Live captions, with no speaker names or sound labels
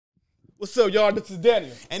What's up, y'all? This is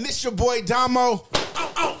Daniel. And this your boy Damo.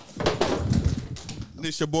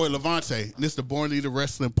 This your boy Lavonte. And this the Born Leader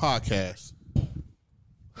Wrestling Podcast.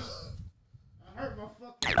 I hurt my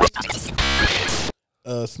fucking...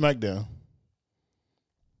 SmackDown.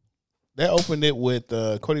 They opened it with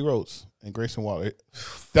Cody Rhodes and Grayson Waller.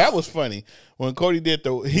 That was funny. When Cody did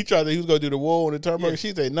he was gonna do the wall on the turnbuckle.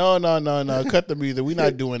 She said, No, cut the music. We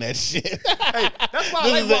not doing that shit. Hey, that's why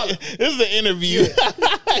I like Waller. This is an interview.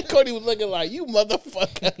 Yeah. Cody was looking like, you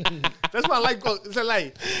motherfucker. That's why I like Waller.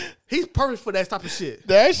 Like, he's perfect for that type of shit.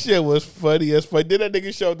 That shit was funny as fuck. Did that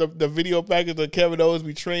nigga show the video package of Kevin Owens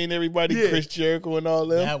betraying everybody, Chris Jericho and all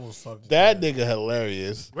them? That was fucking that nigga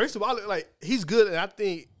hilarious. Grayson Waller, like, he's good, and I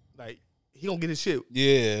think like he gonna get his shit.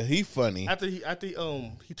 Yeah, he funny. After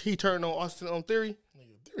he turned on Austin Theory.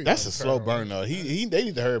 That's a slow burn though. They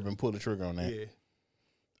need to hurry up and pull the trigger on that.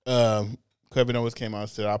 Yeah. Kevin Owens came out and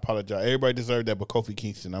said, I apologize. Everybody deserved that, but Kofi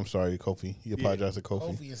Kingston, I'm sorry, Kofi. He apologized to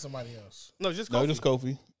Kofi. Kofi and somebody else. No, just Kofi. No, just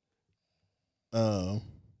Kofi.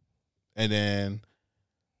 And then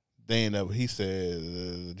they end up, he said,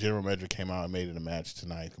 the general manager came out and made it a match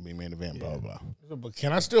tonight. It can be main event, blah, blah, blah. But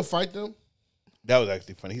can I still fight them? That was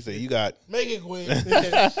actually funny. He said, you got... Make it quick.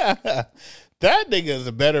 That nigga is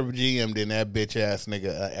a better GM than that bitch-ass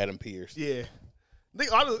nigga, Adam Pearce. Yeah. They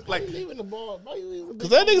all like... leaving the ball. Because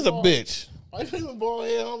that nigga's a bitch. Why you leaving the ball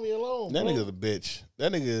here, homie, alone? That nigga's a bitch.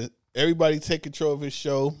 That nigga... Everybody take control of his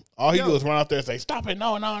show. All he do is run out there and say, stop it,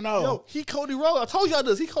 no. Yo, he Cody Rhodes. I told y'all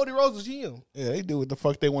this. He Cody Rhodes' GM. Yeah, they do what the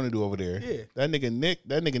fuck they want to do over there. Yeah. That nigga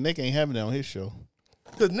Nick ain't having that on his show.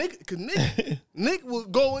 Cause Nick will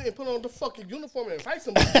go in and put on the fucking uniform and fight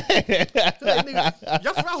somebody. Nigga,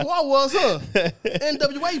 y'all forgot who I was, huh?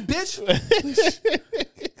 NWA, bitch.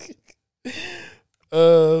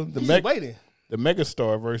 Waiting. The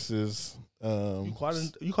Megastar versus you call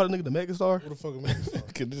the nigga the Megastar? Who the fuck is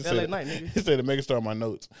Megastar? LA Knight, nigga. He said the Megastar on my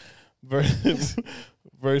notes.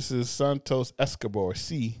 Versus Santos Escobar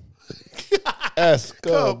C.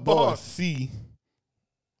 Escobar C.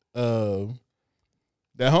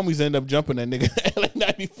 That homies end up jumping that nigga LA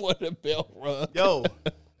Knight before the bell run. Yo.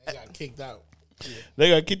 They got kicked out. Yeah. They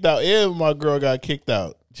got kicked out. And my girl got kicked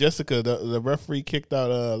out. Jessica, the referee, kicked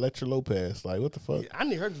out Elektra Lopez. Like, what the fuck? Yeah, I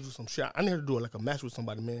need her to do some shit. I need her to do like a match with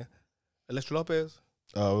somebody, man. Elektra Lopez?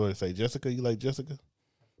 Oh, what did I say? Jessica? You like Jessica?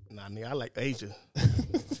 Nah, nigga, I like Asia.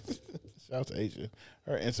 Shout out to Asia.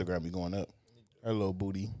 Her Instagram be going up. Her little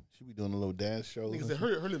booty. She be doing a little dance show. Nigga said her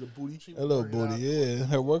little booty. Her little booty, yeah.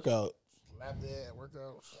 Her workout. Lap dance,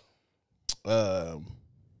 workouts.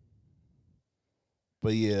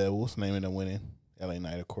 But yeah, what's the name of them winning? LA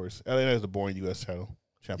Knight, of course. LA Knight is the born U.S. title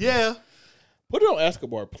champion. Yeah. Put it on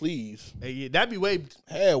Escobar, please. Hey, yeah, that'd be way...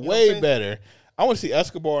 Hey, way better. I want to see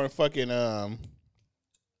Escobar and fucking...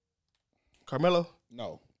 Carmelo?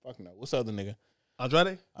 No. Fuck no. What's the other nigga?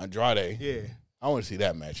 Andrade? Yeah. I want to see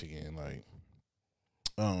that match again. Like,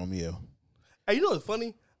 yeah. Hey, you know what's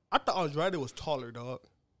funny? I thought Andrade was taller, dog.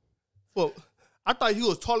 Well, I thought he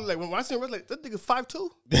was taller. Like, when I seen him, like, that nigga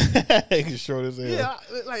 5'2". He's short as hell. Yeah,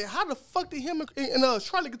 like, how the fuck did him and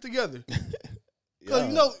Charlotte get together? Because,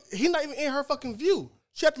 you know, he not even in her fucking view.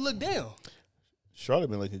 She had to look down. Charlotte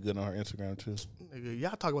been looking good on her Instagram, too. Nigga,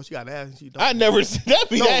 y'all talk about she got ass and she don't. I never said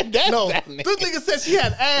that. No, that nigga. This nigga said she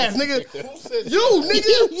had ass, nigga. Who said You,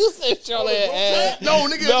 nigga. You said Charlotte had ass. No,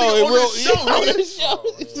 nigga, No, on this show, on nigga. this show.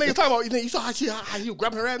 Nigga talking about, you saw how he was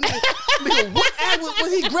grabbing her ass, nigga? Nigga, what ass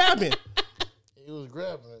was he grabbing? He was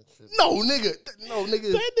grabbing that shit. No, nigga.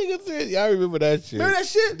 That nigga said, y'all remember that shit. Remember that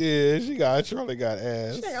shit? Yeah, Charlotte got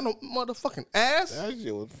ass. She ain't got no motherfucking ass. That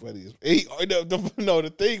shit was funny.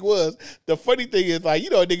 The thing was, the funny thing is, like, you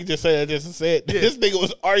know, a nigga just said that just to say it. Yeah. This nigga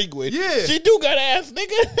was arguing. Yeah. She do got ass,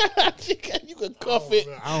 nigga. You could cuff it.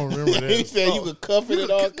 I don't remember that. He said you could cuff it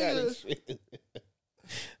and all kind of shit.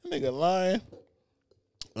 Nigga lying.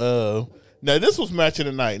 Now, this was match of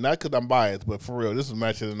the night. Not because I'm biased, but for real, this was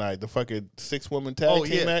match of the night. The fucking 6-woman tag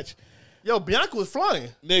team match. Yo, Bianca was flying.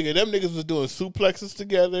 Nigga, them niggas was doing suplexes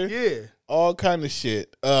together. Yeah. All kind of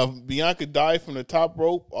shit. Bianca died from the top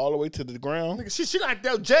rope all the way to the ground. Nigga, she got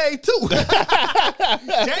that Jade, too.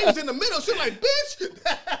 Jade was in the middle. She was like, bitch.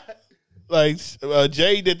 Like,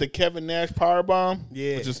 Jade did the Kevin Nash powerbomb.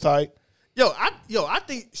 Yeah. Which is tight. Yo, I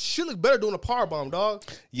think she look better doing a powerbomb, dog.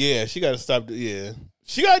 Yeah, she got to stop. She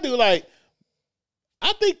got to do, like,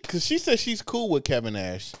 I think, because she said she's cool with Kevin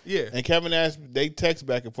Nash. Yeah. And Kevin Nash, they text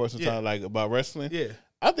back and forth sometimes, like, about wrestling. Yeah.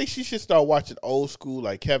 I think she should start watching old school,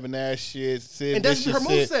 like, Kevin Nash shit. Sid, and that should be her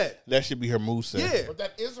moveset. That should be her moveset. Yeah. But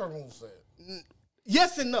that is her moveset.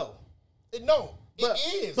 Yes and no. No.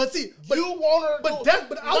 But see, you want her.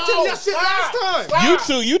 But I'll tell you that shit last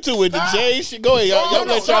time. You two with the Jade shit. Go ahead, y'all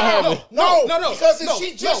let y'all have it. No. Because if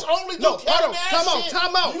she just only do Kevin Nash shit,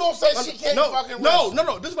 time out. You gonna say she can't fucking wrestle?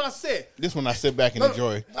 No. This is what I said. This one I sit back and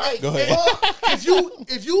enjoy. Go ahead.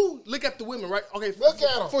 If you look at the women, right? Okay, look at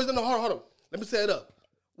them. Hold on. Let me set it up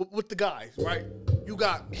with the guys, right? You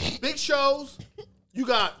got Big Shows, you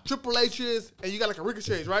got Triple H's, and you got like a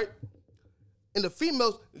Ricochet's, right? In the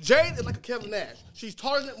females, Jade is like a Kevin Nash. She's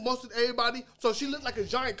taller than most of everybody, so she looks like a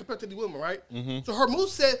giant compared to the women, right? Mm-hmm. So her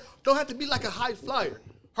moveset don't have to be like a high flyer.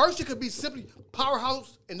 Her shit could be simply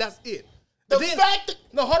powerhouse, and that's it. Hold on,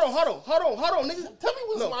 nigga. Tell me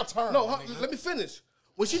what's my turn. Let me finish.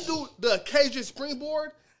 When she do the occasion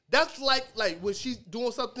springboard, that's like when she's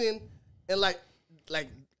doing something and like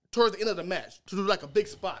towards the end of the match to do like a big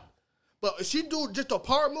spot. But if she do just the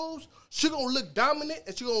power moves, she gonna look dominant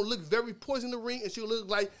and she gonna look very poised in the ring and she gonna look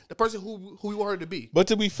like the person who we want her to be. But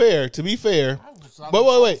to be fair, okay,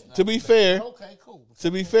 cool.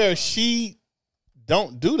 To be fair, she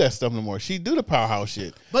don't do that stuff no more. She do the powerhouse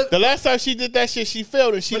shit. But the last time she did that shit, she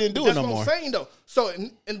failed and she didn't do it no more. That's what I'm saying though. So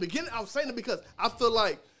in the beginning, I was saying it because I feel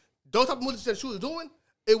like those type of moves that she was doing,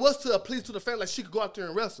 it was to appease to the fan, like she could go out there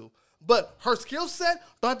and wrestle. But her skill set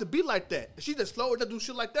don't have to be like that. If she just slower to do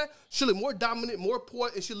shit like that, she look more dominant, more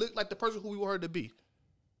poised, and she look like the person who we want her to be.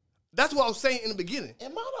 That's what I was saying in the beginning.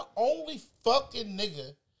 Am I the only fucking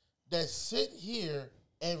nigga that sit here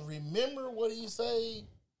and remember what he said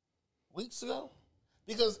weeks ago?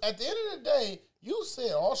 Because at the end of the day, you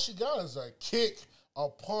said all she got is a kick, a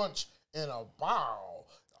punch, and a bow.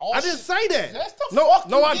 I didn't say that. That's the fuck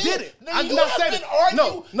no, I didn't. I did not say that.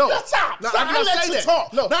 No. Stop. I did not say that.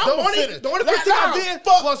 Talk. No, the only thing I did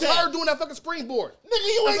was her doing that fucking springboard. Nigga,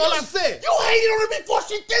 you ain't all I said. You hated on her before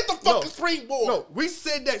she did the fucking springboard. No, we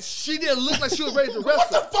said that she didn't look like she was ready to wrestle. What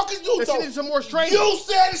the fuck is you that though? She needed some more training. You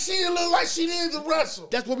said that she didn't look like she needed to wrestle.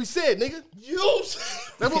 That's what we said, nigga.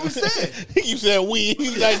 That's what we said. You said we.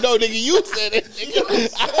 He's like, no, nigga, you said it.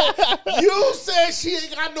 You said she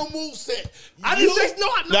ain't got no moveset. I didn't say no.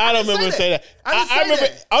 I don't remember saying that. I remember.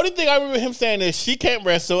 Only thing I remember him saying is she can't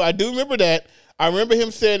wrestle. I do remember that. I remember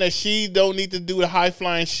him saying that she don't need to do the high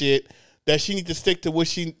flying shit. That she need to stick to what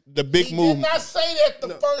the big move. He did not say that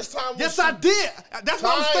the first time. Yes, I did. That's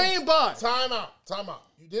what I'm saying, bud. Time out.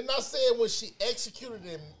 You did not say it when she executed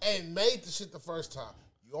it and made the shit the first time.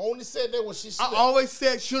 You only said that when she slipped. I always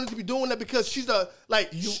said she shouldn't be doing that because she's a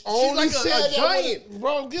she's like a giant.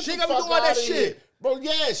 Bro, get she the ain't fuck gotta do all that shit. Here. Bro,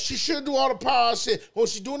 yes, she should do all the power shit. When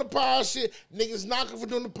she doing the power shit, niggas knocking for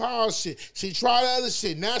doing the power shit. She tried other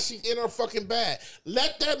shit. Now she in her fucking bag.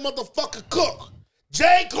 Let that motherfucker cook.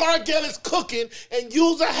 Jade Cargill is cooking and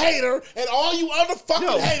you's a hater and all you other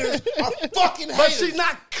fucking haters are fucking haters. But she's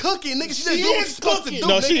not cooking, nigga. She is cooking.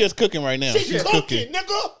 No, she is cooking right now. She's cooking,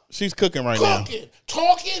 nigga. She's cooking right now.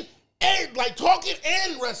 Talking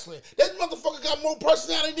and wrestling. That motherfucker got more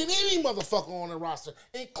personality than any motherfucker on the roster,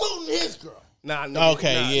 including his girl.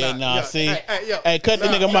 See, hey, cut the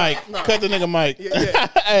nigga mic. Cut the nigga mic.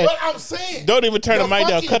 Hey, but I'm saying, don't even turn the mic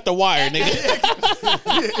down. Cut the wire, nigga.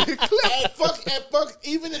 fuck,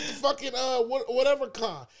 even at the fucking whatever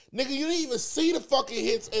con, nigga, you didn't even see the fucking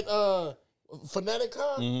hits at Fanatic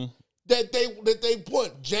Con. Mm-hmm. That they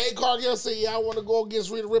put. Jade Cargill said, yeah, I want to go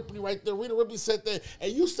against Rhea Ripley right there. Rhea Ripley said that.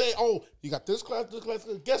 And you say, oh, you got this class.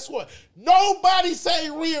 Guess what? Nobody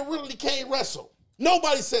say Rhea Ripley can't wrestle.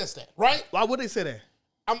 Nobody says that, right? Why would they say that?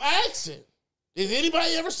 I'm asking. Has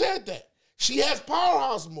anybody ever said that? She has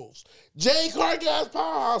powerhouse moves. Jade Cargill has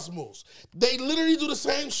powerhouse moves. They literally do the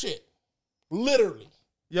same shit. Literally.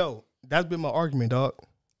 Yo, that's been my argument, dog.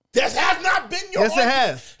 That has not been your argument. Yes, it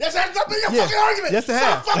has. That has not been your fucking argument. Yes, it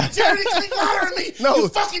has. Stop fucking Jerry clean out of me. No. You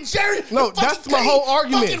fucking Jerry. No, that's my whole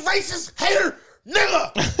argument. Fucking racist hater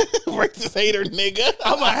nigga. Racist hater nigga.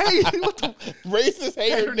 I'm a hater. What the racist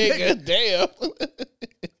hater nigga. Damn.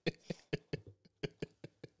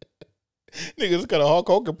 Niggas got a Hulk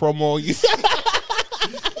Hogan promo on you.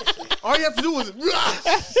 All you have to do is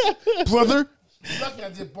brother. Lucky I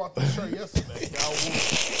just bought the shirt yesterday.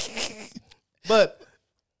 But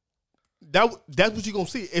that's what you gonna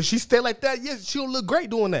see. If she stay like that, yes, she'll look great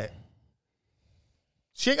doing that.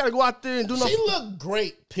 She ain't gotta go out there and do nothing. She look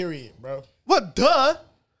great, period, bro. What, duh?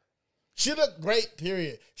 She look great,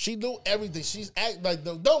 period. She do everything. She's act like,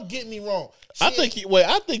 don't get me wrong. I think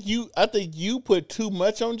you put too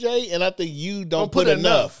much on Jay, and I think you don't put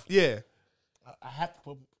enough. Yeah. I have to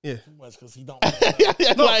put too much because he don't.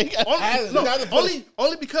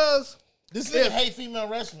 Only because this nigga hate female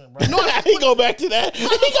wrestling, bro. No, he go back to that. He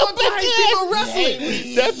go back to female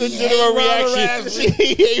wrestling. That's the general reaction.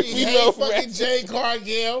 He hate female wrestling. Jade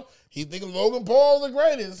Cargill. He think Logan Paul's the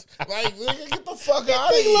greatest. Like, nigga, get the fuck out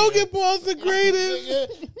of here. Logan Paul's the greatest.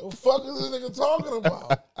 Nigga, what the fuck is this nigga talking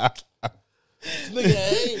about? This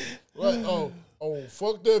nigga ain't. Like, oh,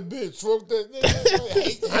 fuck that bitch. Fuck that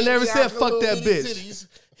nigga. I never said fuck that bitch.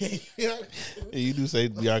 Yeah, you do say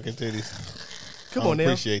Bianca titties. Come on, now.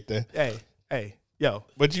 Appreciate that. Hey, yo.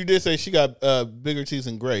 But you did say she got bigger titties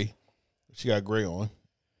than gray. She got gray on.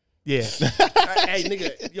 Yeah. Hey,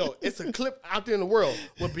 nigga, yo, it's a clip out there in the world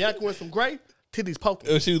where Bianca went some gray, titties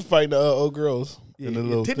poking. She was fighting the old girls in the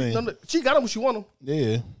little titties, thing. She got them when she want them.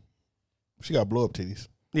 Yeah. She got blow up titties.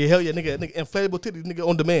 Yeah, hell yeah, nigga inflatable titties, nigga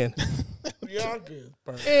on demand. Bianca is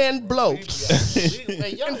perfect. And blow.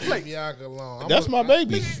 Hey, y'all leave Bianca alone. That's my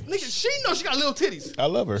baby. Nigga, she knows she got little titties. I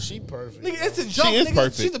love her. She perfect. Nigga, it's a joke. She is nigga.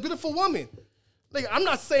 perfect. She's a beautiful woman. Nigga, I'm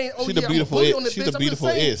not saying, She's the beautiful She's the beautiful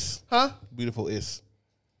is. Huh? Beautiful is.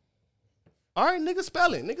 All right, nigga,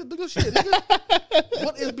 spell it. Nigga, do your shit, nigga.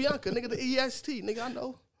 What is Bianca? Nigga, the EST. Nigga, I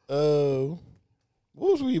know.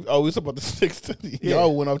 What was we? Oh, we was about the 6.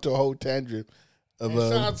 Y'all went up to a whole tangent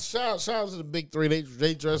of shout out to the big three.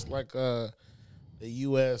 They dressed like the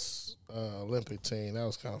U.S. Olympic team. That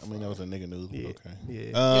was kind of fun. I mean, that was a nigga news. Yeah. Okay.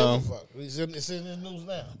 Yeah. Fuck. It's in the news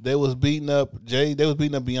now. They was beating up Jade. They was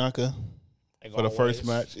beating up Bianca for the first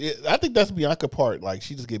match. I think that's Bianca part. Like,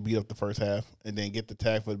 she just get beat up the first half and then get the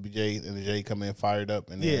tag for the Jade, and the Jade come in fired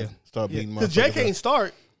up and then start beating because Jade can't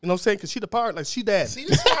start. You know what I'm saying? Because she the part. Like, she dad. See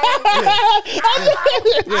this?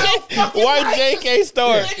 Why Jade can't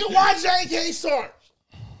start? Nigga, why Jade can't start?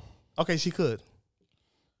 Okay, she could.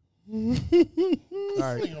 All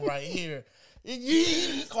right. Nigga right here.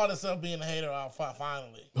 You call yourself being a hater out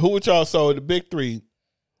finally. Who would y'all? So the big three,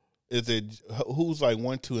 is it who's like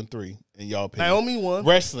 1, 2, and 3 in y'all opinion? Naomi won.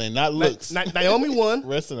 Wrestling, not looks. Naomi won.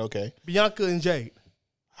 Wrestling, okay. Bianca and Jade.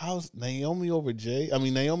 How's Naomi over Jade? I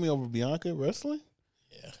mean, Naomi over Bianca wrestling?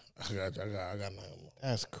 Yeah, I got Naomi.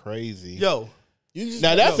 That's crazy. Yo,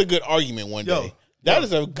 now that's a good argument. One day, that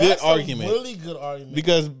is a good argument. Really good argument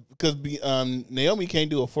because Naomi can't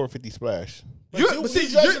do a 450 splash. You're going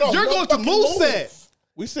to moveset.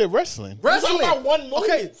 We said wrestling. Wrestling. About one move.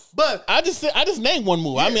 Okay, but I just named one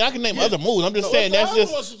move. Yeah. I mean, I can name other moves. I'm just saying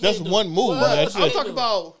that's one move. I'm talking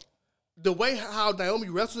about the way how Naomi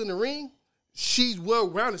wrestles in the ring. She's well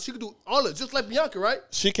rounded. She could do all of it, just like Bianca, right?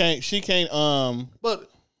 She can't. But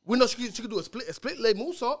we know she could do a split leg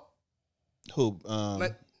movesault. Who?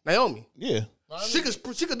 Naomi. Yeah. She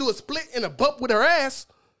could do a split and a bump with her ass.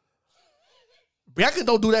 Bianca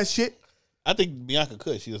don't do that shit. I think Bianca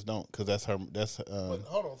could. She just don't because that's her.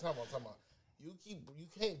 Hold on, time out. You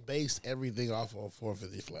can't base everything off of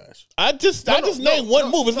 450 flash. I just named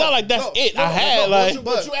one move. It's not like that's it.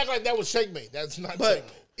 But you act like that was checkmate. That's not checkmate.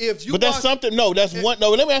 That's something. No, that's one. No,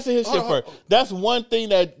 let me answer his shit first. That's one thing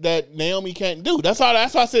that Naomi can't do. That's all.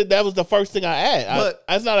 That's why I said that was the first thing I add. But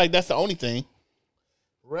it's not like that's the only thing.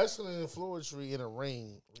 Wrestling and fluentry in a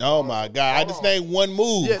ring. Oh my God! I just named one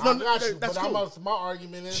move. Yeah, no, I got you. That's cool. My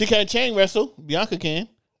argument is she can't chain wrestle. Bianca can.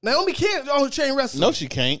 Naomi can't on chain wrestle. No, she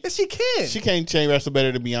can't. Yes, she can. She can't chain wrestle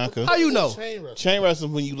better than Bianca. How you know? Chain wrestle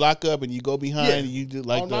when you lock up and you go behind and you do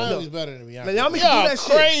like Naomi's better than Bianca. Naomi can do that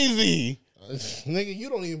crazy. Nigga, you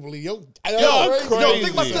don't even believe yo crazy. Yo,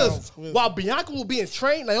 think about this. While Bianca was being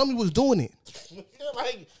trained, Naomi was doing it.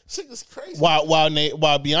 Like, shit is crazy.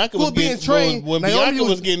 While Bianca was getting trained, when Bianca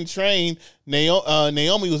was getting trained,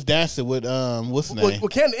 Naomi was dancing with what's her name?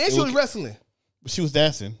 With Candace, and she was wrestling. She was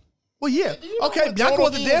dancing. Well, yeah. Okay, Bianca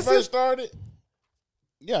was a dancer. First started.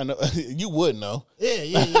 Yeah, I know. You would know.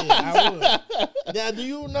 Yeah. I would. Now, do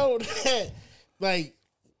you know that like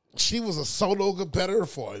she was a solo competitor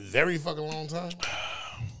for a very fucking long time?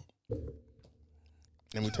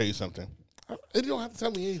 Let me tell you something. You don't have to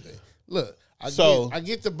tell me anything. Look, I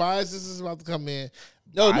get the biases is about to come in.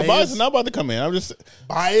 No, the bias is not about to come in. I'm just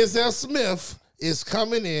Bias L. Smith is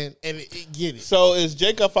coming in and get it. So is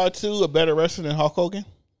Jacob Fatu a better wrestler than Hulk Hogan?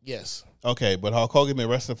 Yes. Okay, but Hulk Hogan been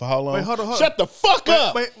wrestling for how long? Wait, hold on. Shut the fuck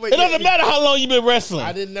up. It doesn't matter how long you been wrestling.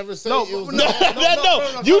 I didn't never say no.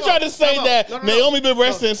 You tried to say that Naomi been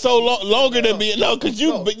wrestling so longer than me. No, because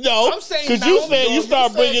you because you said you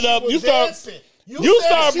start bringing up you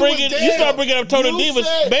start bringing up Total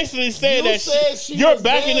Divas, basically saying that you're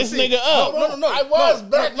backing this nigga up. No. I was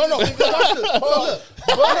backing. No.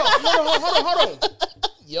 Hold on.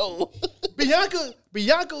 Yo,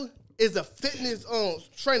 Bianca is a fitness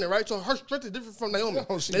trainer, right? So her strength is different from Naomi.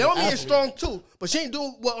 Naomi is strong too, but she ain't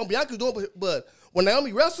doing what Bianca's doing. But when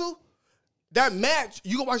Naomi wrestle, that match,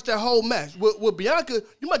 you can watch that whole match. With Bianca,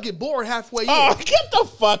 you might get bored halfway in. Oh, get the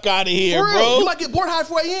fuck out of here, bro. You might get bored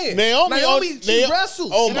halfway in. Naomi she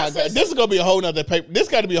wrestles. Oh, my God. This is going to be a whole nother paper. This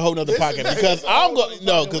got to be a whole nother podcast because I'm going...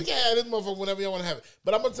 No, because... We can have this motherfucker whenever y'all want to have it.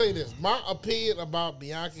 But I'm going to tell you this. My opinion about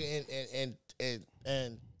Bianca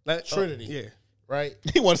and Trinity. Yeah. Right?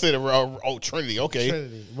 He want to say the Trinity. Okay.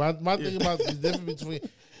 Trinity. My thing about the difference between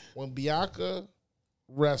when Bianca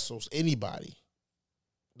wrestles anybody,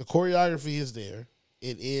 the choreography is there.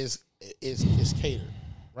 It's catered,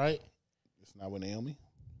 right? It's not with Naomi.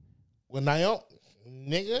 When Naomi,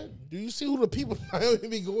 nigga, do you see who the people Naomi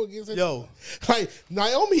be going against? Yo, like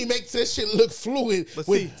Naomi makes that shit look fluid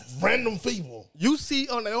with random people. You see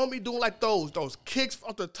on Naomi doing like those kicks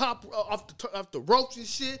off the top, off the ropes and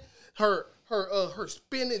shit. Her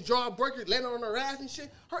spinning jawbreaker, landing on her ass and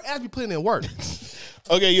shit. Her ass be putting in work.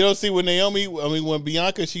 Okay, you don't see when Naomi, when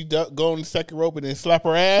Bianca, she go on the second rope and then slap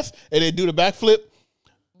her ass and then do the backflip.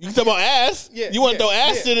 You talk about ass? Yeah, you want to throw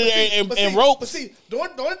ass in there and rope? But see, the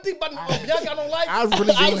only thing about Bianca I don't like, I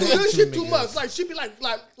really do this shit too much. Like she be like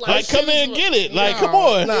come in and get it. Like, come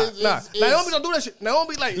on. Nah. Naomi don't do that shit.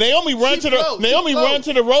 Naomi run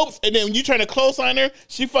to the ropes, and then when you trying to close on her,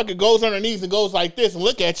 she fucking goes on her knees and goes like this and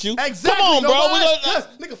look at you. Exactly. Come on, bro.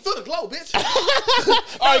 Nigga, feel the glow, bitch.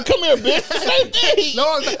 All right, come here, bitch. Same thing.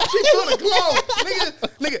 No, she feel the glow,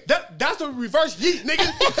 nigga. That's the reverse yeet,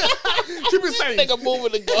 nigga. She be saying, nigga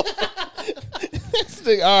moving the go. All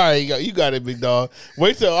right, you got it, big dog.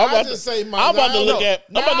 Wait till I'm about to look at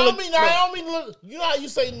Naomi. Look, you know how you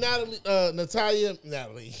say Natalia.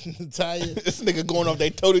 This nigga going off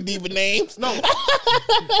their total diva names. No,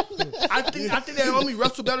 I think Naomi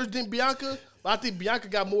wrestled better than Bianca, but I think Bianca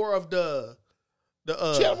got more of the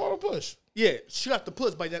she had more of a push. Yeah, she got the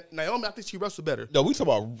push, but Naomi, I think she wrestled better. No, we talk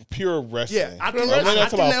about pure wrestling. Yeah, I think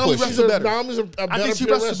Naomi wrestled better. I think she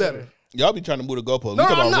wrestled better. Y'all be trying to move the goalpost. No,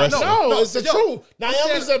 it's the truth.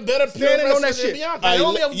 Naomi's a better pure wrestler than Bianca.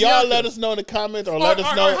 Y'all let us know in the comments or let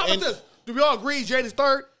us know. How about this? Do we all agree Jade is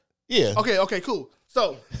third? Yeah. Okay, cool.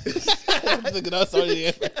 So,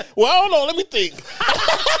 well, hold on. Let me think.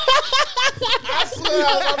 I swear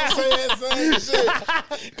I was going to say that same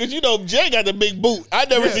shit. Because, you know, Jay got the big boot. I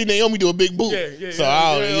never seen Naomi do a big boot. So,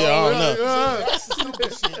 I don't know. That's some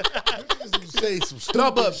stupid shit. Say some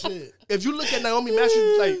stupid shit. If you look at Naomi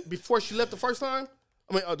matches, like, before she left the first time,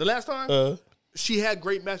 the last time, she had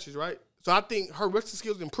great matches, right? So, I think her wrestling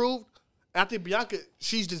skills improved. I think Bianca,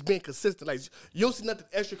 she's just being consistent. Like, you don't see nothing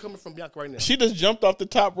extra coming from Bianca right now. She just jumped off the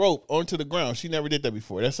top rope onto the ground. She never did that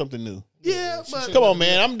before. That's something new. Yeah, but come on,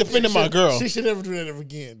 man. I'm defending my girl. She should never do that ever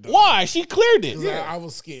again. Though. Why? She cleared it. Yeah. I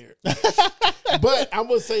was scared. But I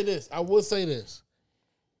will say this.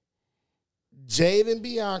 Jade and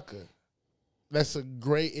Bianca, that's a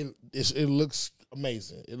great. It looks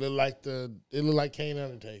amazing. It looked like Kane and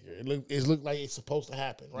Undertaker. It looked like it's supposed to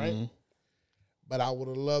happen, right? Mm-hmm. But I would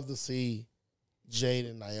have loved to see Jade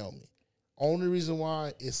and Naomi. Only reason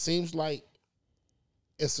why, it seems like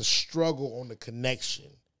it's a struggle on the connection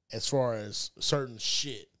as far as certain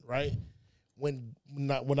shit, right? When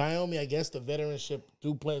Naomi, I guess the veteranship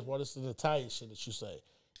do play more. This is the Italian shit that you say.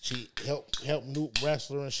 She help new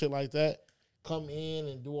wrestler and shit like that come in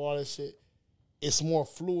and do all this shit. It's more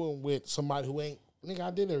fluent with somebody who ain't, nigga,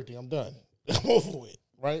 I did everything. I'm done. I'm over with,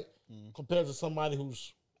 right? Mm. Compared to somebody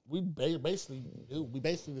who's, we basically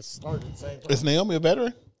just started at the same time. Is Naomi a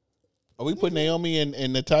veteran? Are we putting Naomi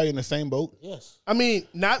and Natalia in the same boat? Yes. I mean,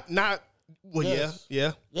 not. Well, yes.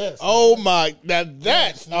 Yeah. Yes. Oh my! Now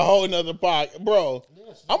that's a whole nother podcast, bro.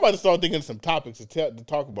 Yes. I'm about to start thinking of some topics to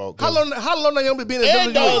talk about. How long Naomi been in WWE?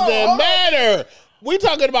 It doesn't matter. We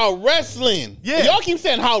talking about wrestling. Yeah. Y'all keep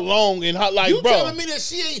saying how long and how you bro. Telling me that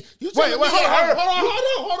she ain't. You telling me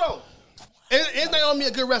hold on. Is Naomi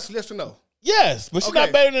a good wrestler? Yes or no? Yes, but she's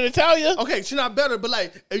not better than Natalia. Okay, she's not better, but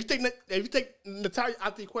like if you take Natalia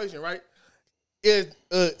out the equation, right? Is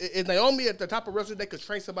Naomi at the top of wrestling that could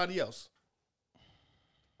train somebody else?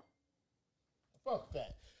 Fuck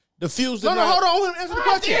that. The fuse. No, hold on. Answer the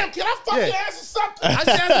question. Damn, can I fucking answer something? I just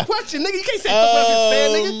asked the question, nigga. You can't say what I'm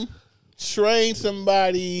saying, nigga. Train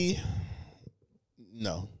somebody.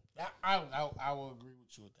 No. I will agree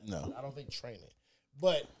with you with that. No. I don't think training.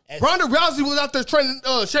 But Ronda Rousey was out there training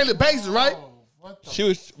Shayna Baszler, right? She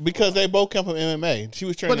was, because they both come from MMA. She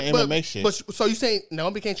was training MMA shit. But so you saying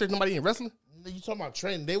Naomi can't train nobody in wrestling? You talking about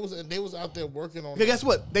training? They was out there working on. Yeah, guess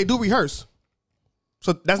what? They do rehearse.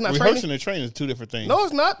 So that's not rehearsing training? and training is two different things. No,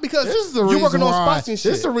 it's not, because you're working on spots and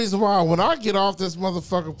shit. This is the reason why when I get off this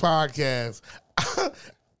motherfucking podcast, I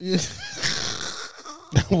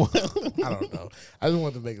don't know. I just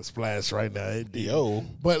wanted to make a splash right now. Yo.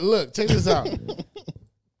 But look, check this out.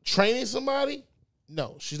 training somebody,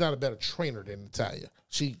 no, she's not a better trainer than Natalya.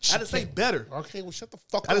 She I didn't say better. Okay, well, shut the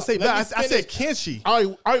fuck up. I didn't say better. I said, can she?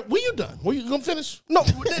 All right, when you done? When you gonna finish? No,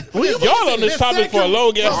 y'all on this topic for a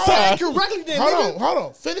long ass time. Correctly, then, hold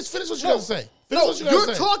on. Finish what you gotta say.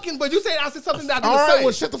 You're talking, but you said I said something that I didn't say. All right,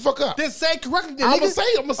 well, shut the fuck up. Then say correctly, then. I'm gonna say.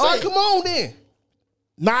 All right, come on, then.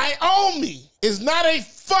 Naomi is not a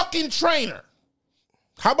fucking trainer.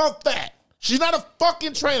 How about that? She's not a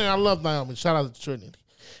fucking trainer. I love Naomi. Shout out to Trinity.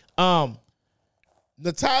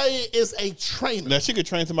 Natalya is a trainer. Now she could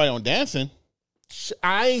train somebody on dancing.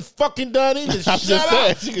 I ain't fucking done either. I'm just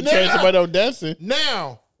saying she could train somebody on dancing.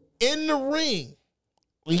 Now, in the ring,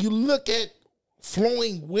 when you look at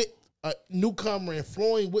flowing with a newcomer and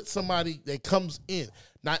flowing with somebody that comes in,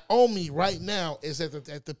 Naomi right now is at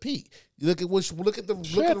the peak. You look at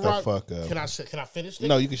the fuck up. Can I finish this?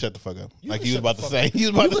 No, you can shut the fuck up. Like you was about to say.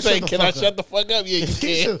 You was about to say, can I shut the fuck up? Yeah, you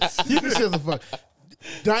can. You can shut the fuck up.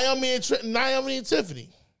 Naomi and Tiffany.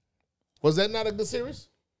 Was that not a good series?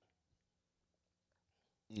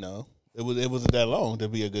 No. It wasn't that long to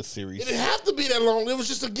be a good series. It didn't have to be that long. It was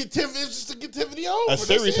just to get Tiffany over. A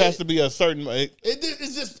series has to be a certain.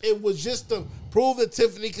 It was just to prove that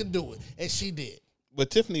Tiffany could do it, and she did. But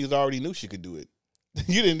Tiffany already knew she could do it.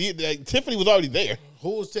 You didn't need that. Tiffany was already there.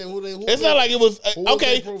 It's not like it was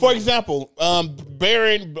okay. For example,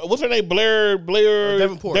 Baron, what's her name? Blair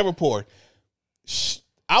Davenport.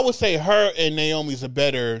 I would say her and Naomi's a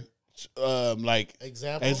better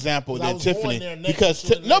example than Tiffany because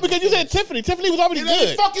you said Tiffany. Tiffany was already good.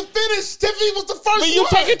 Didn't fucking finish. Tiffany was the first. But you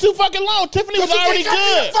taking too fucking long. Tiffany was already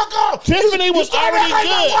good. Fuck off. Tiffany was already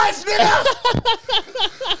good. Wife,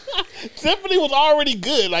 Tiffany was already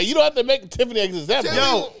good. Like you don't have to make Tiffany an example.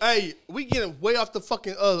 Yo, hey, we getting way off the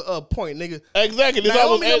fucking point, nigga. Exactly.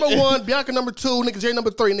 Naomi number 1, Bianca number 2, nigga. Jade number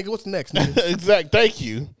 3, nigga. What's the next? Nigga? Exactly. Thank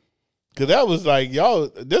you. Cause that was like y'all.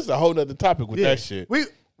 This is a whole nother topic with that shit. We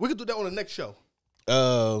could do that on the next show.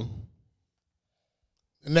 The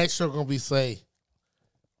next show gonna be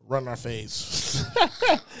run our face.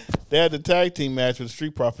 They had the tag team match with the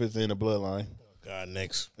Street Profits and the Bloodline. Oh God,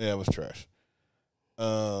 next. Yeah, it was trash.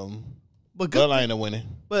 But Bloodline are winning.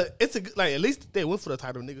 But it's at least they went for the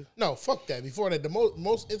title, nigga. No, fuck that. Before that, the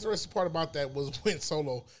most interesting part about that was when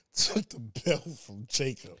Solo took the belt from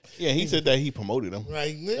Jacob. Yeah, he said that he promoted him.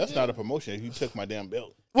 Right, that's not a promotion. He took my damn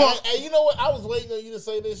belt. Well, and you know what? I was waiting on you to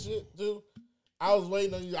say this shit too. I was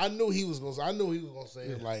waiting on you. I knew he was gonna say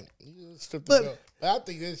it. Like, you stripped the belt. But I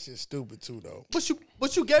think that shit's stupid too, though.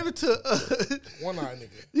 But you gave it to one eye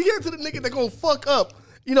nigga. You gave it to the nigga that gonna fuck up.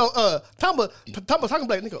 You know, Tama talking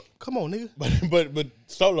like, nigga, come on, nigga. But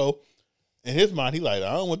Solo, in his mind, he like,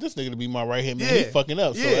 I don't want this nigga to be my right hand man. He fucking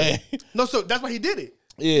up. Yeah. So, hey. No, so that's why he did it.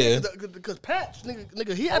 Yeah. Because Patch,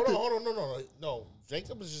 nigga, he had to. Hold on, no.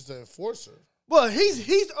 Jacob is just an enforcer. Well,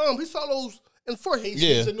 he's Solo's enforcer.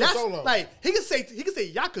 He's a new Solo. Like he can say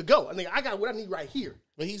y'all could go. I mean, I got what I need right here.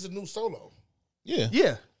 But he's a new Solo. Yeah.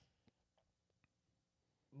 Yeah.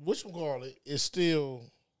 Whatchamacallit is still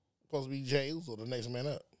supposed to be Jay Uso, the next man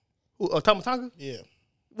up. Who, Tama Tonga? Yeah.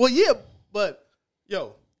 Well, yeah, but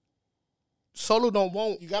yo, Solo don't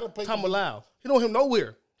want you gotta pay Tama Lao. He don't want him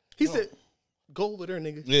nowhere. He said, "Go over there,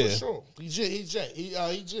 nigga." Yeah, for sure. He's Jay. He's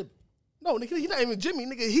Jim. No, nigga, he's not even Jimmy,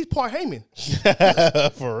 nigga. He's Paul Heyman.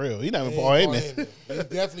 For real, he's not even Paul Heyman. He's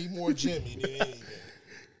definitely more Jimmy than anything.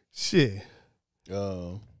 Shit.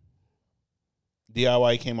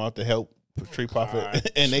 DIY came out to help Street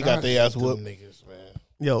Profit, and they got their ass whooped. Niggas, man.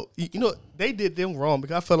 Yo, you know they did them wrong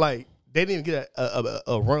because I feel like they didn't get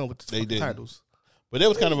a run with the titles. But they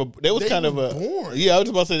was kind of a boring. Yeah, I was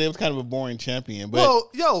about to say they was kind of a boring champion. But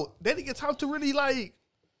well, yo, they didn't get time to really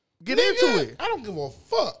get into it. I don't give a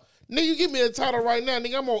fuck. Nigga, you give me a title right now,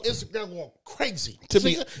 nigga, I'm on Instagram going crazy. To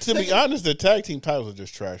be honest, the tag team titles are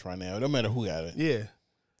just trash right now. It don't matter who got it. Yeah.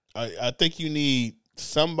 I think you need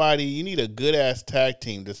somebody, you need a good ass tag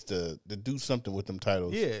team just to do something with them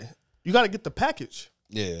titles. Yeah. You gotta get the package.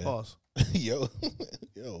 Yeah. Pause. yo,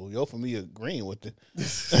 for me agreeing with it.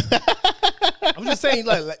 I'm just saying,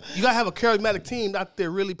 like you gotta have a charismatic team out there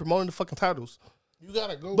really promoting the fucking titles. You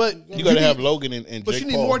gotta go. But you gotta have Logan and Jake But you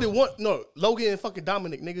need Paul. more than one. No, Logan and fucking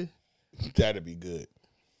Dominic, nigga. That'd be good.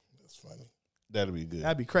 That's funny. That'd be good.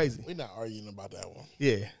 That'd be crazy. We're not arguing about that one.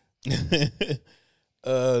 Yeah.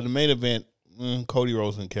 The main event, Cody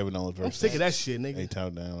Rhodes and Kevin Owens versus. I'm sick of that shit, nigga.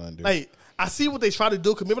 8-time down under. Like, I see what they try to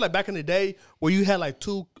do. Cause remember, like back in the day, where you had like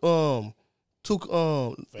two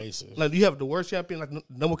faces. Like you have the worst champion, like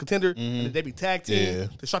number contender, and they be tag team. Yeah.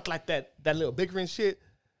 They start like that little bickering shit.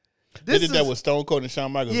 They did that with Stone Cold and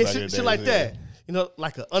Shawn Michaels. Yeah, back in the shit days, like that. You know,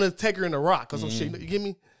 like an Undertaker and a Rock or some shit. You get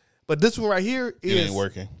me? But this one right here is it ain't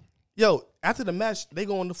working. Yo, after the match, they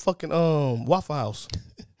go on the fucking Waffle House.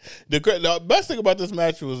 The best thing about this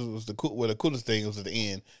match was the coolest thing was at the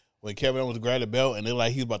end when Kevin Owens grabbed the belt and they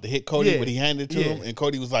like he was about to hit Cody, but he handed it to him, and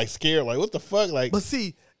Cody was like scared, like what the fuck, like. But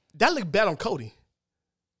see, that looked bad on Cody.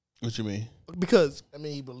 What you mean? Because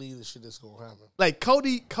he believes the shit that's gonna happen. Like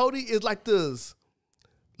Cody is like this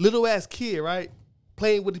little ass kid, right?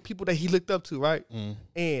 Playing with the people that he looked up to, right?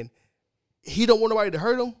 And he don't want nobody to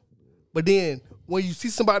hurt him, but then when you see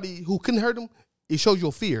somebody who couldn't hurt him, it shows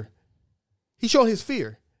your fear. He showed his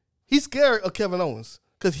fear. He's scared of Kevin Owens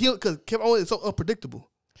because Kevin Owens is so unpredictable.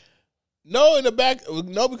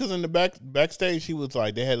 Because in the backstage he was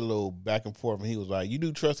like they had a little back and forth, and he was like, "You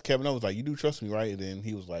do trust Kevin Owens? Like you do trust me, right?" And then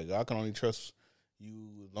he was like, "I can only trust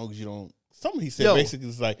you as long as you don't." Something he said basically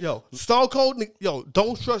was like, "Yo, Stone Cold,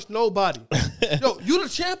 don't trust nobody. Yo, you the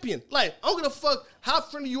champion. Like I don't give a fuck how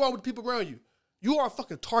friendly you are with the people around you. You are a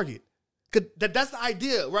fucking target. Cause that's the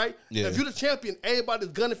idea, right? Yeah. If you're the champion, everybody's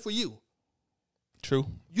gunning for you. True.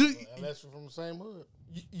 Unless we're from the same hood.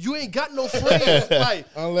 You ain't got no friends. Like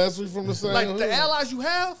unless we from the same hood. The allies you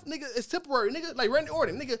have, nigga, it's temporary, nigga. Like Randy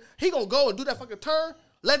Orton, nigga, he gonna go and do that fucking turn.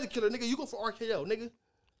 Legend killer, nigga, you go for RKO, nigga.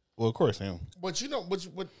 Well, of course, him. But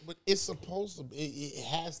but it's supposed to. It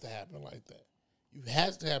has to happen like that. You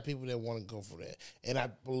have to have people that want to go for that, and I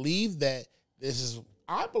believe that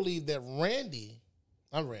I believe that Randy.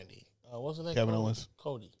 What's his name? Kevin Owens.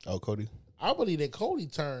 Cody. Oh, Cody. I believe that Cody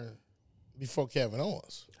turned before Kevin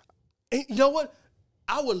Owens. And you know what?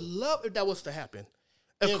 I would love if that was to happen.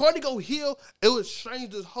 If Cody go heel, it would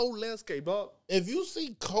change this whole landscape, dog. If you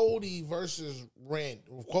see Cody versus Randy,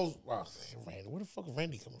 where the fuck is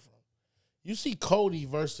Randy coming from? You see Cody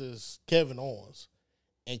versus Kevin Owens,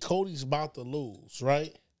 and Cody's about to lose,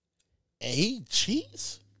 right? And he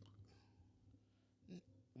cheats.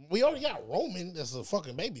 We already got Roman that's a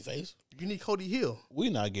fucking babyface. You need Cody heel.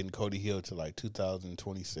 We're not getting Cody heel till like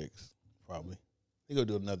 2026, probably. He gonna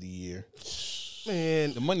do another year.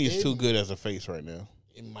 Man, the money is too good as a face right now.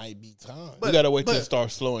 It might be time. We gotta wait till it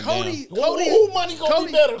starts slowing down. Who money gonna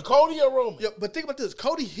be better, Cody or Roman? Yeah, but think about this: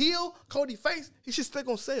 Cody heel, Cody face. He should still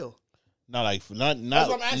gonna sell. Not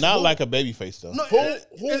like a baby face though. No,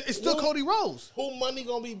 it's still Cody Rhodes. Who money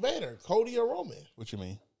gonna be better, Cody or Roman? What you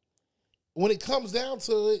mean? When it comes down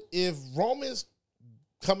to it, if Roman's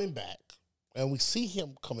coming back and we see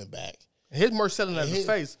him coming back, his merch selling as a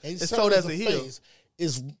face, it's sold as a heel.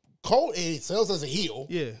 Is Cody? It sells as a heel.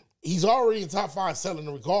 Yeah, he's already in top 5 selling,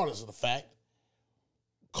 regardless of the fact.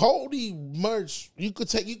 Cody merch, you could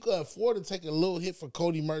afford to take a little hit for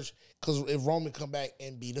Cody merch because if Roman come back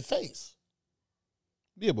and be the face.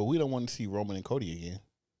 Yeah, but we don't want to see Roman and Cody again.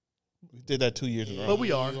 We did that 2 years ago. But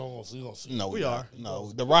we are. No, we are.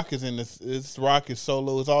 No, The Rock is in this. This Rock is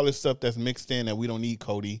solo. It's all this stuff that's mixed in that we don't need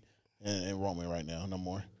Cody and Roman right now no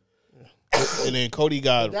more. And then Cody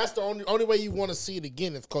got. But that's the only way you want to see it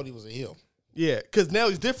again if Cody was a heel. Yeah, because now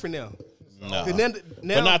he's different now. No,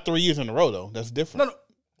 but not 3 years in a row though. That's different. No.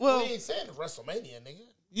 Well, he ain't saying WrestleMania, nigga.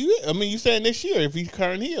 You saying this year if he's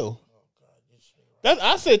current heel.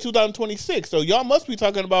 I said 2026, so y'all must be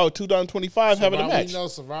talking about 2025 having a match. We know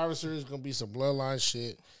Survivor Series is gonna be some bloodline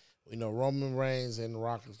shit. We know Roman Reigns and The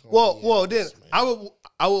Rock is gonna be then I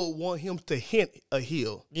would want him to hint a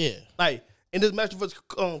heel. Yeah. Like in this match versus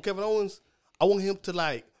Kevin Owens, I want him to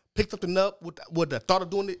like pick something up with the thought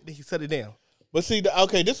of doing it, then he set it down. But see,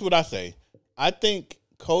 this is what I say. I think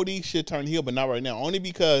Cody should turn heel, but not right now. Only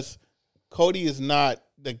because Cody is not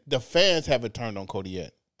the fans haven't turned on Cody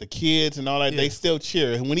yet. The kids and all that, they still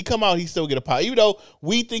cheer. And when he come out, he still get a pop. Even though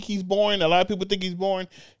we think he's boring, a lot of people think he's boring,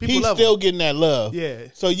 he's still getting that love. Yeah.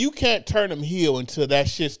 So you can't turn him heel until that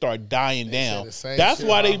shit start dying down. That's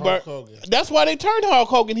why they turned Hulk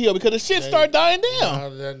Hogan heel, because the shit started dying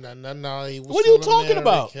down. No. What are you talking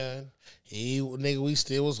about? We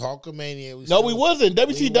still was Hulkamania. We wasn't.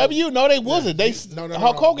 WCW? No, they wasn't.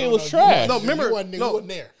 Hulk Hogan was trash. No, remember, he wasn't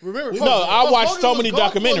there. Remember, I watched so many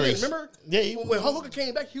documentaries. Remember? Yeah, when Hulk Hogan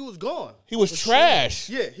came back, he was gone. He was trash.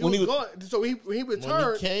 Yeah, he was gone. So when he returned,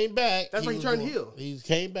 when he came back, that's when he turned heel. He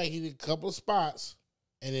came back. He did a couple of spots,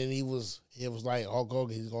 and then it was like Hulk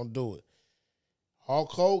Hogan. He's gonna do it.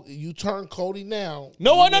 Hulk Hogan, you turn Cody now.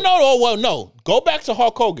 No. Well, no. Go back to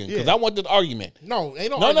Hulk Hogan because I want the argument. No,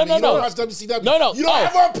 ain't no argument. You don't watch WCW. No. You don't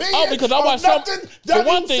have an opinion. Oh, because I watch something. For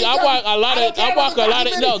one thing, I watch a lot of.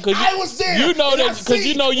 No, because I was there. You know that because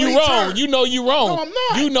you know you wrong. You know you wrong. No, I'm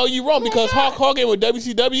not. You know you wrong because Hulk Hogan with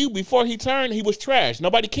WCW before he turned, he was trash.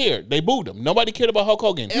 Nobody cared. They booed him. Nobody cared about Hulk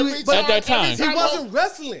Hogan at that time. He wasn't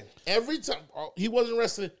wrestling. Every time he wasn't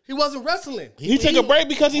wrestling. He wasn't wrestling. He took a break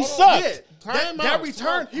because he sucked. That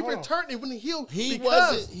return, he returned it when he healed. He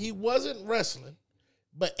wasn't wrestling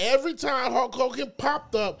But every time Hulk Hogan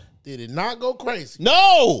popped up, did it not go crazy?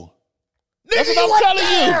 No. That's Nigga, what I'm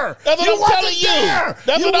telling you. That's what I'm telling you.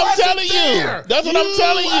 That's what I'm telling you. That's what I'm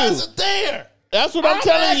telling you. You wasn't there. That's what I'm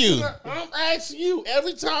telling you. I'm asking you.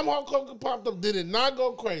 Every time Hulk Hogan popped up, did it not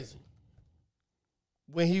go crazy?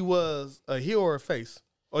 When he was a heel or a face?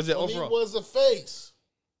 Or is it overall? He was a face.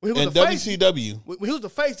 When he was in a face, WCW. When he was the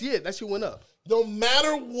face, yeah, that shit went up. No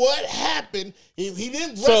matter what happened, if he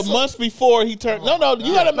didn't wrestle. So months before he turned. No,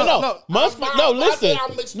 you gotta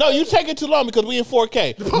listen. No, you taking too long because we in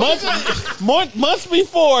 4K. Months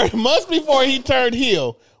before he turned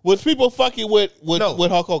heel, was people fucking with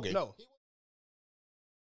Hulk Hogan? No.